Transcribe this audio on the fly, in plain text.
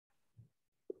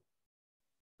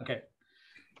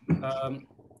Um,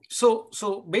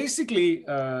 so basically,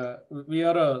 we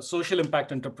are a social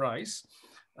impact enterprise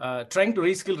trying to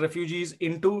reskill refugees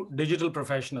into digital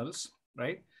professionals,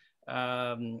 right?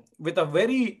 With a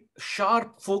very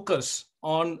sharp focus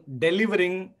on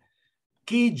delivering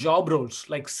key job roles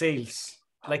like sales,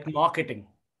 like marketing,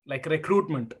 like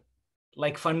recruitment,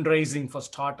 like fundraising for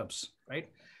startups, right?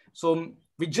 So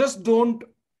we just don't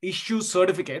issue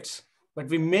certificates, but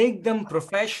we make them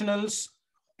professionals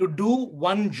to do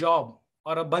one job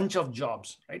or a bunch of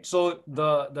jobs, right? So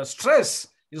the stress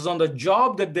is on the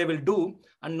job that they will do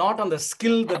and not on the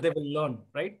skill that they will learn,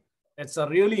 right? It's a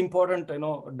really important,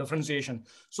 differentiation.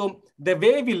 So the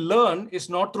way we learn is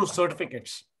not through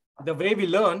certificates. The way we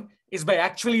learn is by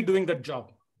actually doing the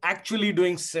job, actually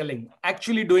doing selling,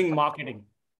 actually doing marketing,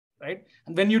 right?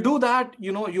 And when you do that,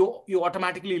 you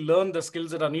automatically learn the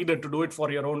skills that are needed to do it for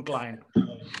your own client.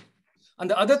 And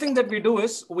the other thing that we do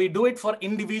is we do it for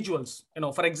individuals.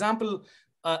 For example,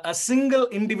 a single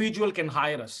individual can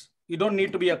hire us. You don't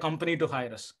need to be a company to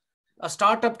hire us. A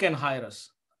startup can hire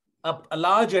us. A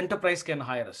large enterprise can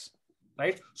hire us,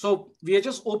 right? So we are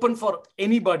just open for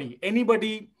anybody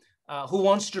who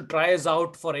wants to try us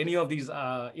out for any of these,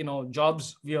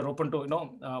 jobs. We are open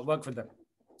to, work with them.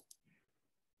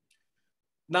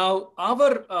 Now,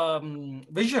 our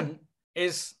vision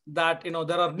is that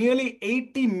there are nearly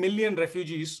 80 million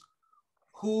refugees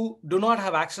who do not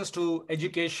have access to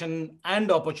education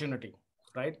and opportunity,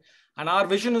 right? And our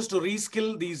vision is to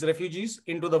reskill these refugees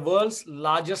into the world's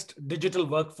largest digital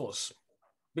workforce,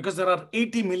 because there are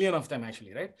 80 million of them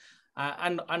actually, right?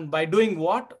 And by doing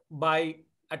what? By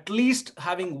at least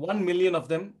having 1 million of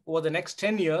them over the next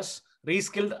 10 years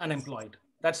reskilled and employed.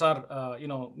 That's our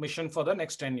mission for the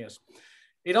next 10 years.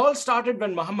 It all started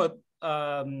when Muhammad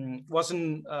he was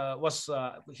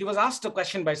asked a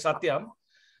question by Satya,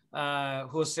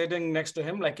 who was sitting next to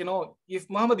him, like, if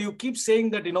Muhammad, you keep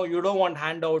saying that, you don't want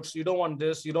handouts, you don't want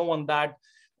this, you don't want that.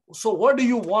 So what do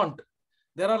you want?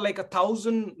 There are like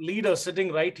 1,000 leaders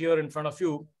sitting right here in front of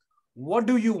you. What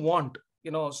do you want?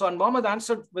 So, and Muhammad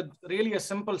answered with really a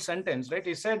simple sentence, right?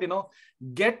 He said,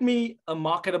 get me a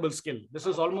marketable skill. This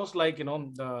is almost like,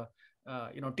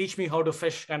 teach me how to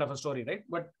fish kind of a story, right?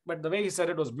 But the way he said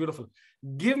it was beautiful.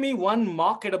 Give me one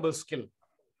marketable skill,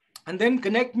 and then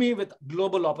connect me with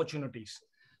global opportunities,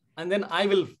 and then I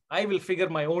will figure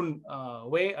my own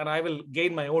way, and I will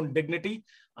gain my own dignity.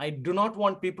 I do not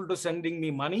want people to sending me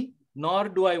money, nor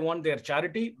do I want their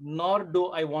charity, nor do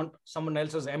I want someone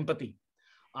else's empathy.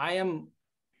 And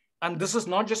this is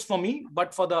not just for me,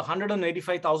 but for the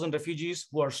 185,000 refugees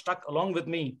who are stuck along with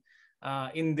me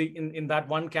in that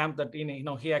one camp that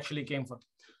he actually came for.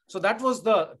 So that was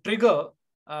the trigger.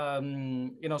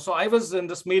 So I was in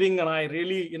this meeting, and I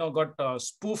really got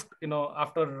spoofed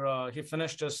after he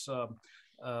finished his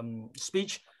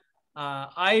speech.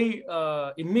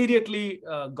 I immediately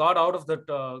got out of that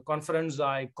conference.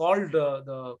 I called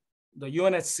the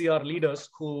UNHCR leaders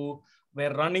who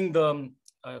were running the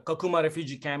Kakuma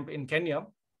refugee camp in Kenya.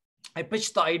 I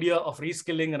pitched the idea of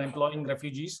reskilling and employing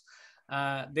refugees.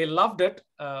 They loved it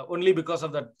only because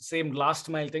of that same last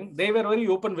mile thing. They were very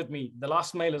open with me. The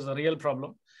last mile is a real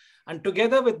problem. And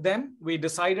together with them, we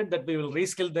decided that we will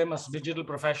reskill them as digital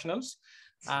professionals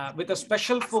with a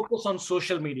special focus on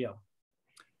social media.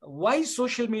 Why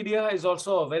social media is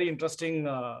also a very interesting,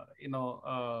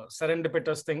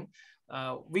 serendipitous thing.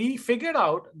 We figured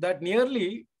out that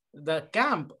nearly the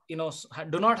camp,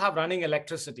 do not have running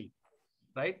electricity,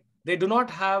 right? They do not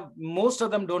have, most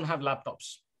of them don't have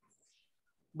laptops.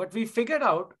 But we figured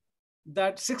out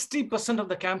that 60% of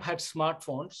the camp had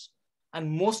smartphones, and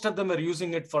most of them were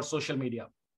using it for social media.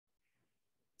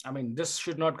 I mean, this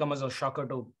should not come as a shocker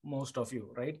to most of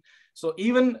you, right? So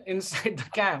even inside the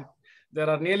camp, there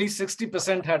are nearly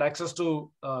 60% had access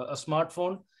to a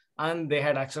smartphone, and they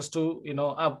had access to,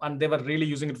 and they were really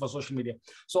using it for social media.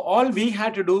 So all we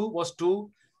had to do was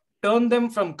to turn them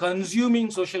from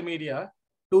consuming social media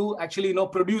to actually,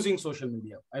 producing social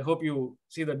media. I hope you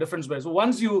see the difference there. So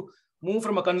once you move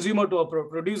from a consumer to a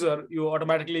producer, you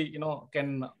automatically,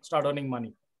 can start earning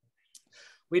money.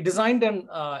 We designed and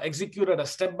executed a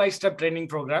step-by-step training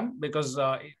program, because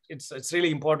it's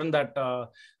really important that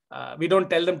we don't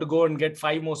tell them to go and get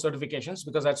 5 more certifications,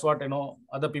 because that's what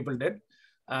other people did.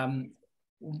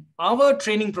 Our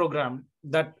training program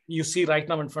that you see right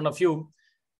now in front of you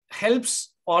helps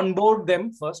onboard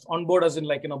them first. Onboard as in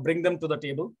bring them to the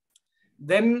table.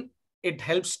 Then it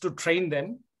helps to train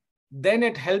them. Then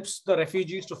it helps the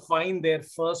refugees to find their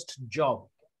first job,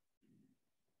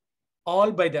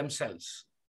 all by themselves.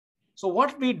 So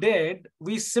what we did,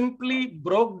 we simply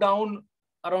broke down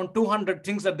around 200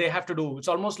 things that they have to do. It's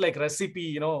almost like recipe,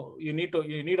 you need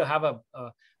to have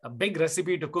a big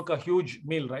recipe to cook a huge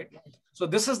meal, right? So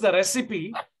this is the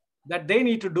recipe that they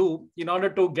need to do in order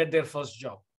to get their first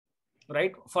job,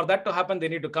 right? For that to happen, they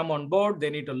need to come on board, they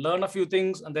need to learn a few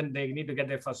things, and then they need to get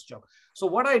their first job. So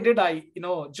what I did, I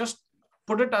just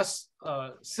put it as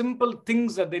simple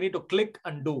things that they need to click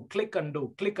and do, click and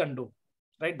do, click and do,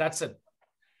 right? That's it.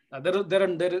 There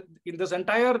in this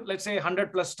entire, let's say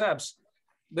 100 plus steps,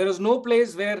 there is no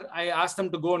place where I ask them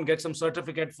to go and get some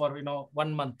certificate for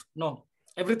 1 month. No,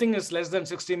 everything is less than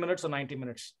 60 minutes or 90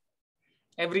 minutes.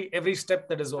 Every step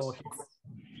that is over here.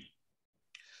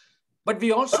 But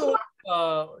we also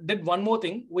did one more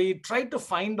thing. We tried to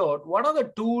find out what are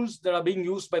the tools that are being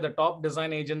used by the top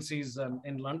design agencies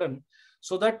in London,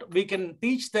 so that we can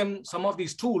teach them some of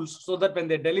these tools, so that when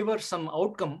they deliver some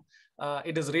outcome,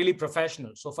 it is really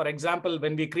professional. So for example,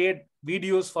 when we create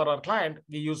videos for our client,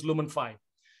 we use Lumen 5.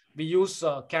 We use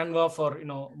Canva for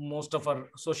most of our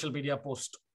social media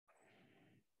posts.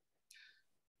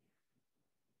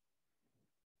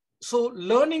 So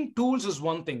learning tools is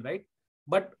one thing, right?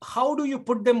 But how do you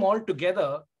put them all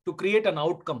together to create an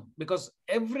outcome? Because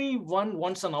everyone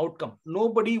wants an outcome.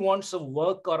 Nobody wants a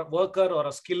worker or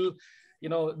a skill.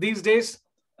 These days,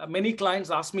 many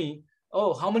clients ask me,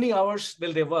 oh, how many hours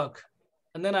will they work?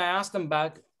 And then I ask them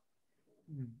back,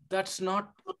 that's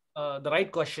not the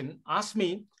right question. Ask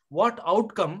me, what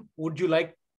outcome would you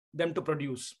like them to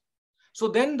produce? So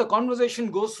then the conversation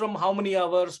goes from how many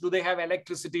hours, do they have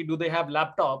electricity, do they have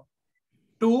laptop,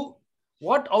 to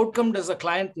what outcome does a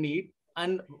client need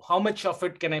and how much of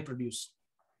it can I produce,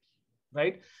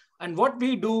 right? And what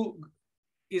we do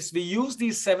is we use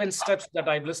these 7 steps that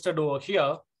I've listed over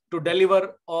here to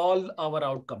deliver all our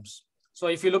outcomes. So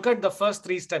if you look at the first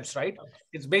 3 steps, right,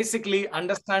 it's basically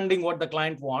understanding what the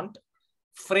client wants,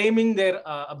 framing their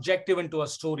objective into a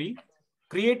story,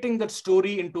 creating that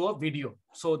story into a video.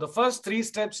 So the first 3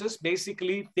 steps is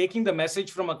basically taking the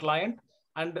message from a client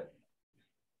and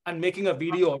making a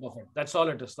video out of it. That's all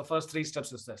it is. The first 3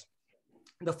 steps is this.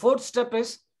 The 4th step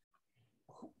is,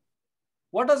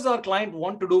 what does our client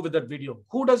want to do with that video?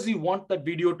 Who does he want that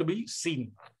video to be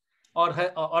seen, or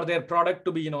their product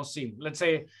to be seen? Let's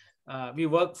say we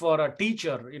work for a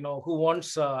teacher who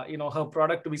wants her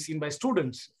product to be seen by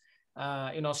students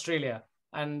in Australia,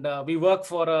 and we work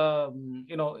for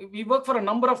a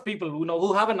number of people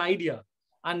who have an idea,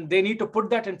 and they need to put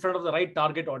that in front of the right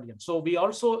target audience. So we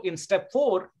also, in step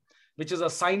 4, which is a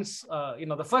science,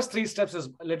 the first 3 steps is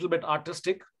a little bit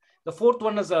artistic. The 4th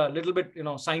one is a little bit,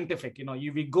 scientific.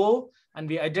 We go and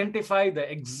we identify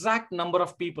the exact number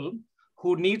of people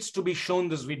who needs to be shown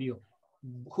this video,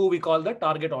 who we call the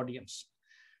target audience.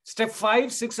 Step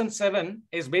 5, 6, and 7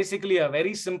 is basically a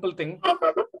very simple thing.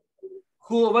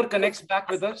 Whoever connects back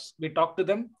with us, we talk to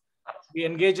them, we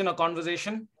engage in a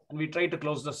conversation, and we try to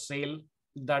close the sale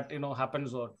that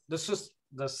happens. Or this is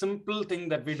the simple thing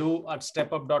that we do at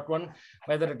StepUp.One,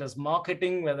 whether it is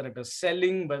marketing, whether it is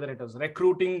selling, whether it is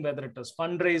recruiting, whether it is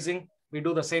fundraising, we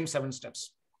do the same 7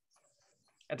 steps.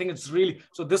 I think it's really,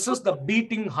 so this is the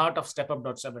beating heart of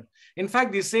StepUp.7. In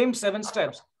fact, the same 7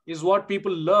 steps is what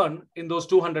people learn in those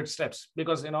 200 steps.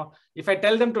 Because, if I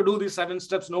tell them to do these 7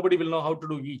 steps, nobody will know how to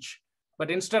do each.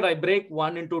 But instead, I break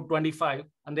 1 into 25,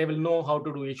 and they will know how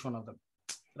to do each one of them,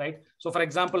 right? So for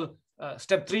example,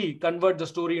 step 3, convert the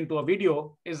story into a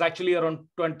video, is actually around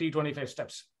 20, 25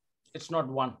 steps. It's not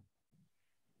 1,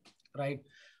 right?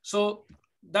 So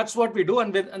that's what we do.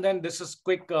 And then this is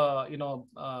quick,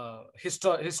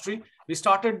 history. We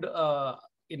started,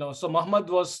 so Mohammed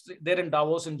was there in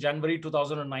Davos in January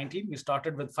 2019. We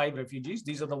started with 5 refugees.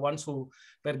 These are the ones who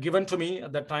were given to me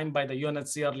at that time by the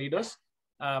UNHCR leaders.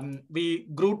 We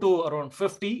grew to around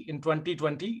 50 in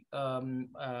 2020.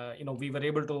 We were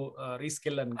able to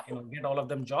reskill and get all of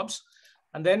them jobs.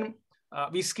 And then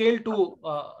we scaled to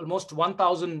almost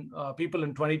 1,000 people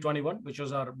in 2021, which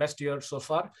was our best year so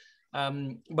far.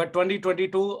 But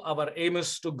 2022, our aim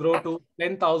is to grow to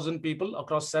 10,000 people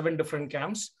across 7 different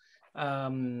camps,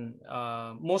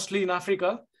 mostly in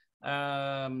Africa.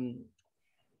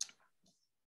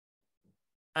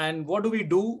 And what do we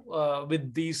do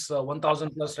with these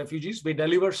 1,000 plus refugees? We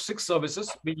deliver 6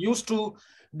 services. We used to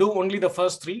do only the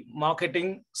first 3,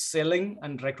 marketing, selling,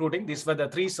 and recruiting. These were the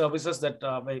 3 services that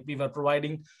we were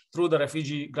providing through the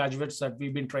refugee graduates that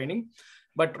we've been training.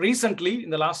 But recently, in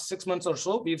the last 6 months or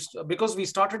so, because we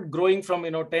started growing from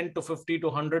 10 to 50 to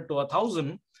 100 to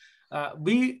 1,000,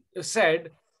 we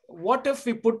said, what if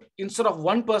we put, instead of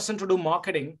 1 person to do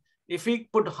marketing, if we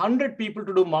put 100 people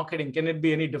to do marketing, can it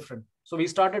be any different? So we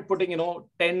started putting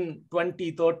 10,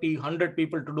 20, 30, 100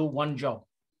 people to do one job.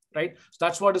 right? So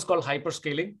that's what is called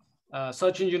hyperscaling,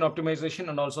 search engine optimization,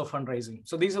 and also fundraising.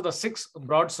 So these are the 6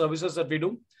 broad services that we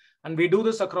do. And we do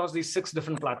this across these 6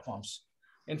 different platforms.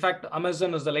 In fact,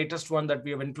 Amazon is the latest one that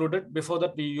we have included. Before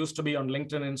that, we used to be on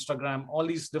LinkedIn, Instagram, all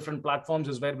these different platforms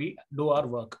is where we do our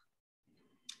work.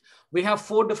 We have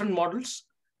 4 different models,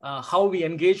 how we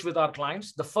engage with our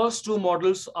clients. The first 2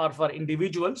 models are for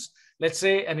individuals. Let's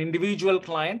say an individual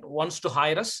client wants to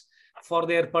hire us for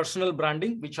their personal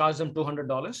branding. We charge them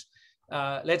 $200.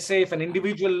 Let's say if an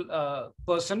individual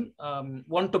person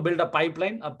want to build a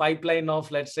pipeline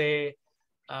of, let's say,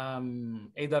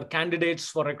 either candidates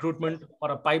for recruitment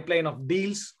or a pipeline of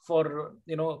deals for,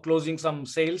 closing some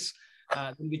sales,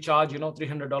 then we charge,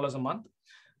 $300 a month.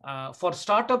 For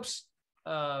startups,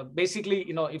 basically,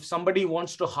 if somebody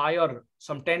wants to hire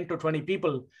some 10 to 20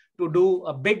 people to do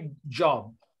a big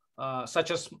job,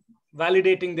 such as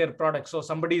validating their product. So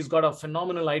somebody's got a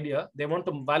phenomenal idea. They want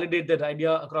to validate that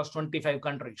idea across 25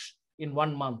 countries in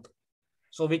 1 month.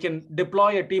 So we can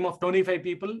deploy a team of 25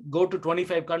 people, go to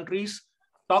 25 countries,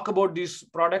 talk about these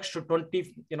products to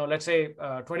 20, let's say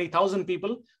 20,000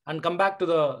 people, and come back to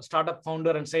the startup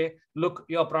founder and say, look,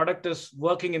 your product is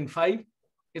working in 5,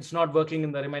 it's not working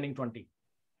in the remaining 20,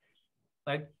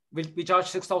 right? We charge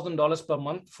 $6,000 per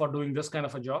month for doing this kind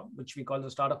of a job, which we call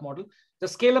the startup model. The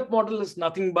scale-up model is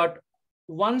nothing but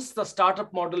once the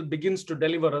startup model begins to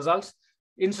deliver results,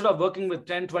 instead of working with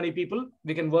 10, 20 people,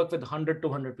 we can work with 100,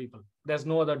 200 people. There's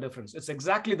no other difference. It's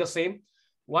exactly the same.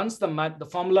 Once the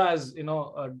formula is,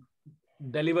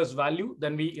 delivers value,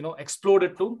 then we, explode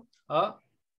it to.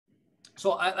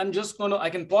 So I'm just going to, I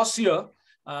can pause here,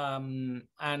 and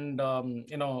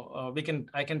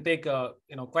I can take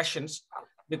questions,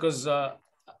 because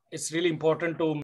it's really important to